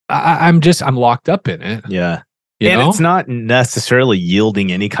I'm locked up in it. Yeah. You know? It's not necessarily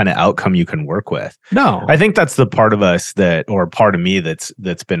yielding any kind of outcome you can work with. No. I think that's the part of us or part of me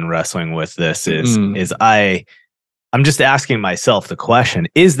that's been wrestling with this is I'm just asking myself the question,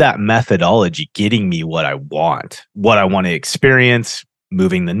 is that methodology getting me what I want to experience,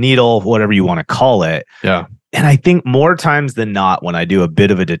 moving the needle, whatever you want to call it? Yeah. And I think more times than not, when I do a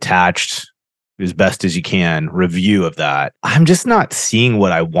bit of a detached, as best as you can, review of that, I'm just not seeing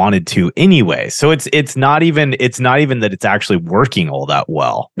what I wanted to anyway. So it's not even that it's actually working all that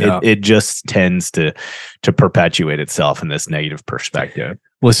well. Yeah. It just tends to perpetuate itself in this negative perspective.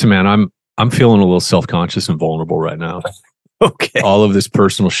 Listen, man, I'm feeling a little self-conscious and vulnerable right now. Okay. All of this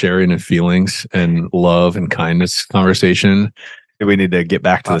personal sharing and feelings and love and kindness conversation. Do we need to get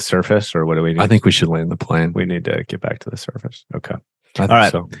back to the surface, or what do we need? I think we should land the plane. We need to get back to the surface. Okay. All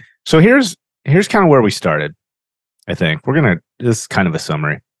right. So here's kind of where we started. I think this is kind of a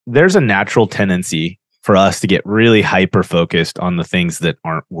summary. There's a natural tendency for us to get really hyper focused on the things that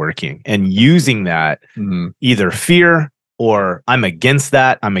aren't working and using that either fear or I'm against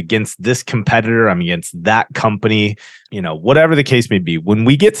that. I'm against this competitor. I'm against that company, whatever the case may be. When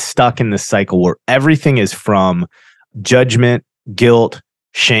we get stuck in this cycle where everything is from judgment, guilt,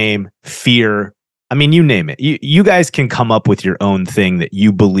 shame, fear, I mean, you name it. You guys can come up with your own thing that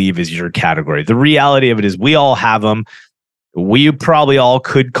you believe is your category. The reality of it is we all have them. We probably all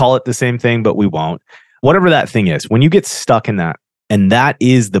could call it the same thing, but we won't. Whatever that thing is, when you get stuck in that, and that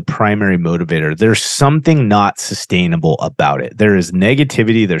is the primary motivator, there's something not sustainable about it. There is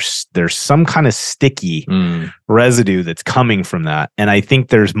negativity. There's some kind of sticky residue that's coming from that. And I think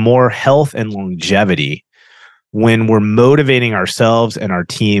there's more health and longevity when we're motivating ourselves and our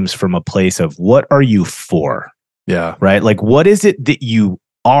teams from a place of what are you for? Yeah. Right? Like, what is it that you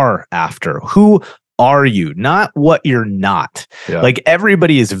are after? Who are you? Not what you're not. Yeah. Like,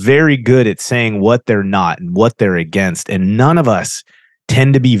 everybody is very good at saying what they're not and what they're against. And none of us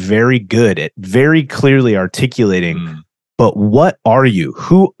tend to be very good at very clearly articulating, but what are you?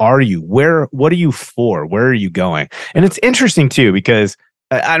 Who are you? What are you for? Where are you going? And it's interesting too, because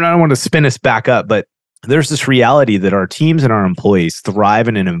I don't want to spin us back up, but there's this reality that our teams and our employees thrive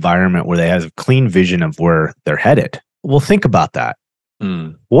in an environment where they have a clean vision of where they're headed. Well, think about that.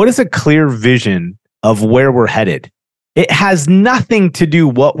 What is a clear vision of where we're headed? It has nothing to do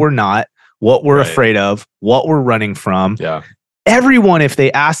what we're not, what we're afraid of, what we're running from. Yeah. Everyone, if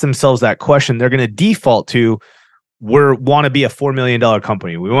they ask themselves that question, they're going to default to, we want to be a $4 million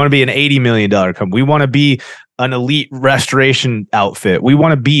company. We want to be an $80 million company. We want to be an elite restoration outfit. We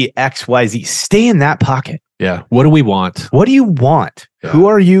want to be XYZ. Stay in that pocket. Yeah. What do we want? What do you want? Yeah. Who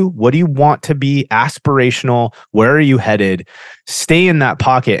are you? What do you want to be? Aspirational. Where are you headed? Stay in that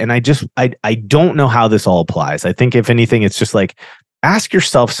pocket. And I don't know how this all applies. I think if anything, it's just like, ask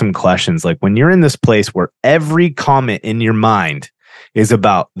yourself some questions. Like when you're in this place where every comment in your mind is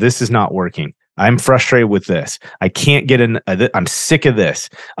about, this is not working. I'm frustrated with this. I can't get in. I'm sick of this.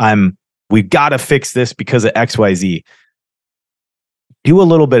 We got to fix this because of XYZ. Do a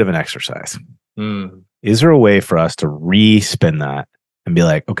little bit of an exercise. Is there a way for us to re-spin that and be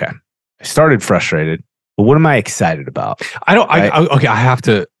like, okay, I started frustrated, but what am I excited about? I don't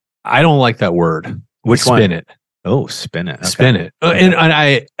like that word. Which spin one? It. Oh, spin it. Okay. Spin it. Okay. And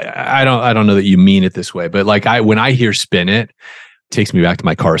I don't know that you mean it this way, but like when I hear spin it takes me back to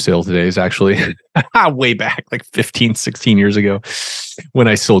my car sales days, actually. Way back, like 15, 16 years ago when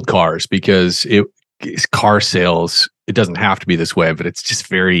I sold cars, because car sales, it doesn't have to be this way, but it's just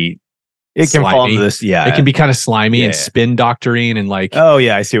very It can slimy. fall into this. Yeah. It can be kind of slimy and Yeah. spin doctoring and like, oh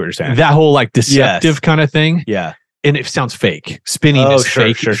yeah, I see what you're saying. that whole like deceptive kind of thing. Yeah. And it sounds fake. Spinning Oh, is sure,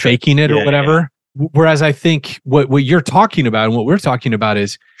 fake, sure. faking it Yeah, or whatever. Whereas I think what you're talking about and what we're talking about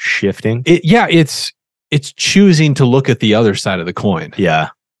is Shifting. it's choosing to look at the other side of the coin. Yeah.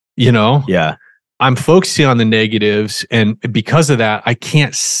 You know, Yeah. I'm focusing on the negatives, and because of that, I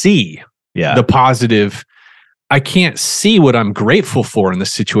can't see Yeah. the positive. I can't see what I'm grateful for in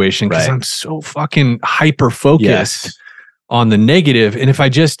this situation because Right. I'm so fucking hyper focused Yes. on the negative. And if I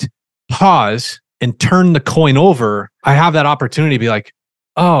just pause and turn the coin over, I have that opportunity to be like,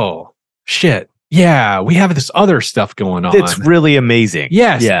 oh shit. Yeah, we have this other stuff going on. It's really amazing.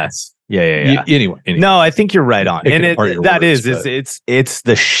 Yes. Yes. Yeah. Anyway. No, I think you're right on. Picking And apart your that words, is it's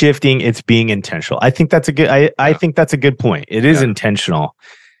the shifting, it's being intentional. I think that's a good I think that's a good point. It is intentional.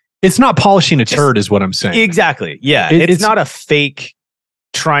 It's not polishing a turd is what I'm saying. Exactly. Yeah. It's It's not a fake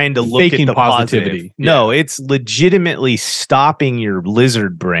trying to look faking at the positivity. positive. No, it's legitimately stopping your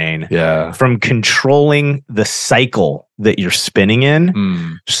lizard brain Yeah. from controlling the cycle that you're spinning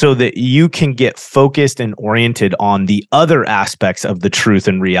in so that you can get focused and oriented on the other aspects of the truth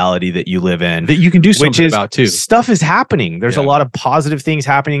and reality that you live in. That you can do Which something is about too. stuff is happening. There's a Yeah. lot of positive things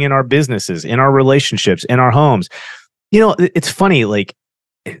happening in our businesses, in our relationships, in our homes. You know, it's funny. Like,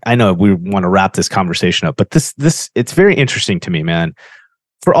 I know we want to wrap this conversation up, but this it's very interesting to me, man.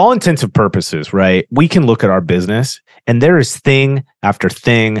 For all intents and purposes, right? We can look at our business and there is thing after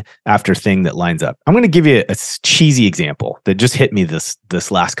thing after thing that lines up. I'm going to give you a cheesy example that just hit me this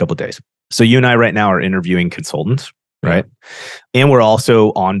last couple of days. So you and I right now are interviewing consultants, right? And we're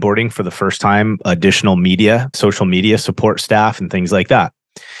also onboarding for the first time additional media, social media support staff and things like that.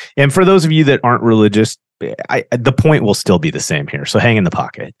 And for those of you that aren't religious, the point will still be the same here. So hang in the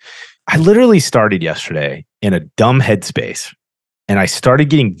pocket. I literally started yesterday in a dumb headspace. And I started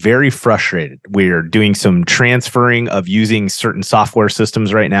getting very frustrated. We're doing some transferring of using certain software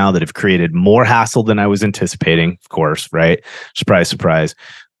systems right now that have created more hassle than I was anticipating, of course, right? Surprise, surprise.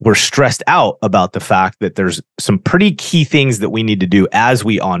 We're stressed out about the fact that there's some pretty key things that we need to do as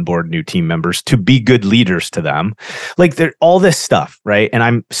we onboard new team members to be good leaders to them. Like all this stuff, right? And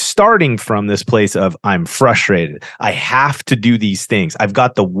I'm starting from this place of I'm frustrated. I have to do these things. I've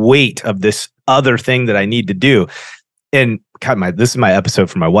got the weight of this other thing that I need to do. And God, this is my episode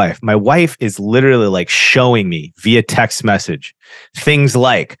for my wife. My wife is literally like showing me via text message things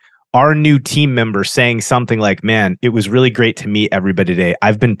like our new team member saying something like, man, it was really great to meet everybody today.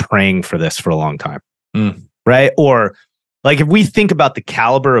 I've been praying for this for a long time. Right? Or like if we think about the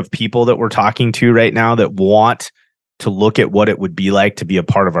caliber of people that we're talking to right now that want to look at what it would be like to be a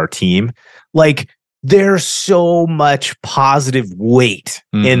part of our team, like there's so much positive weight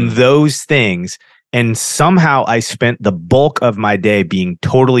in those things. And somehow I spent the bulk of my day being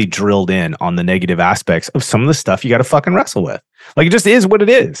totally drilled in on the negative aspects of some of the stuff you got to fucking wrestle with. Like it just is what it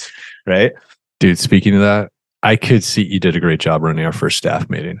is, right? Dude, speaking of that, I could see you did a great job running our first staff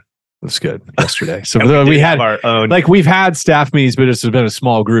meeting. It was good yesterday. So we had our own. like we've had staff meetings, but it's been a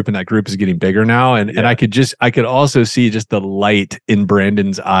small group, and that group is getting bigger now. And I could also see just the light in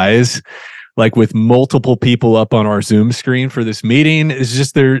Brandon's eyes. Like with multiple people up on our Zoom screen for this meeting, it's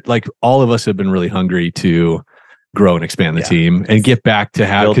just like all of us have been really hungry to grow and expand the team and get back to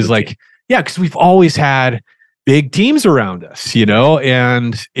have, because we've always had big teams around us, you know,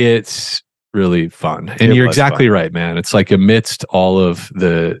 and it's really fun. And you're exactly right, man. It's like amidst all of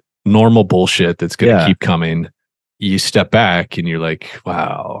the normal bullshit that's going to keep coming, you step back and you're like,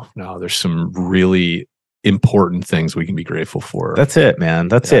 wow, no, there's some really important things we can be grateful for. That's it, man.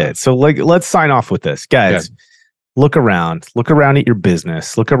 That's it. So like, let's sign off with this, guys. Look around at your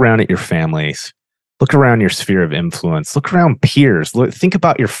business, look around at your families. Look around your sphere of influence. Look around peers. Think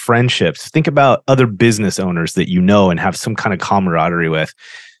about your friendships. Think about other business owners that you know and have some kind of camaraderie with.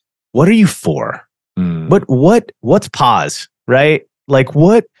 What are you for? What's pause, right? Like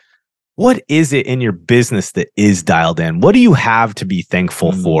what is it in your business that is dialed in? What do you have to be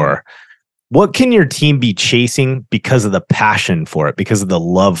thankful for? What can your team be chasing because of the passion for it, because of the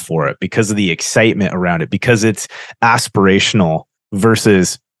love for it, because of the excitement around it, because it's aspirational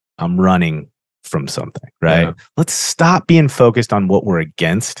versus I'm running from something, right? Yeah. Let's stop being focused on what we're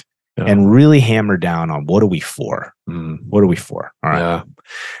against and really hammer down on what are we for? What are we for? All right. Yeah.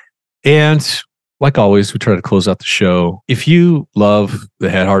 And like always, we try to close out the show. If you love the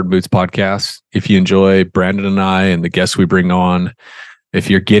Head, Heart, and Boots podcast, if you enjoy Brandon and I and the guests we bring on, if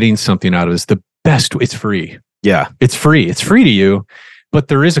you're getting something out of this, the best, it's free. Yeah. It's free. It's free to you, but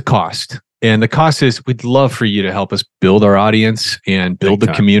there is a cost. And the cost is we'd love for you to help us build our audience and build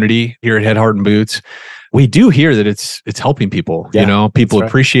the community here at Head, Heart, and Boots. We do hear that it's helping people. Yeah, people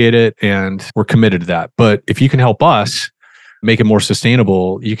appreciate it and we're committed to that. But if you can help us make it more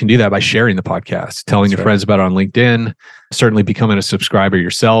sustainable, you can do that by sharing the podcast, telling your friends about it on LinkedIn, certainly becoming a subscriber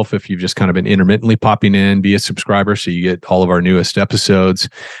yourself. If you've just kind of been intermittently popping in, be a subscriber so you get all of our newest episodes.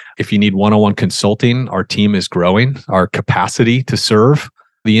 If you need one-on-one consulting, our team is growing. Our capacity to serve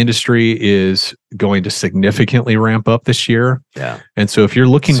the industry is going to significantly ramp up this year. Yeah. And so if you're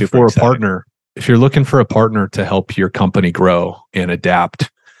looking for a partner, to help your company grow and adapt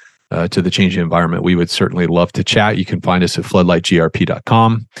to the changing environment, we would certainly love to chat. You can find us at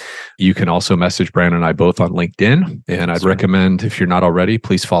floodlightgrp.com. You can also message Brandon and I both on LinkedIn. And I'd recommend, if you're not already,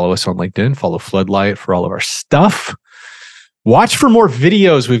 please follow us on LinkedIn. Follow Floodlight for all of our stuff. Watch for more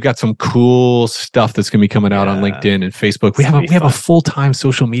videos. We've got some cool stuff that's going to be coming out on LinkedIn and Facebook. We have a full-time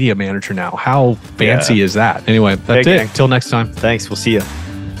social media manager now. How fancy is that? Anyway, that's it. Till next time. Thanks. We'll see you.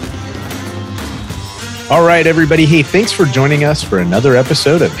 All right, everybody. Hey, thanks for joining us for another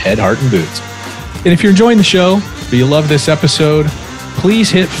episode of Head, Heart, and Boots. And if you're enjoying the show, or you love this episode,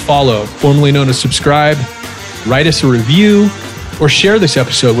 please hit follow, formerly known as subscribe, write us a review, or share this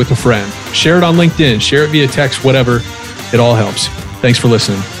episode with a friend. Share it on LinkedIn, share it via text, whatever. It all helps. Thanks for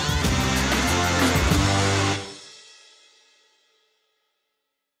listening.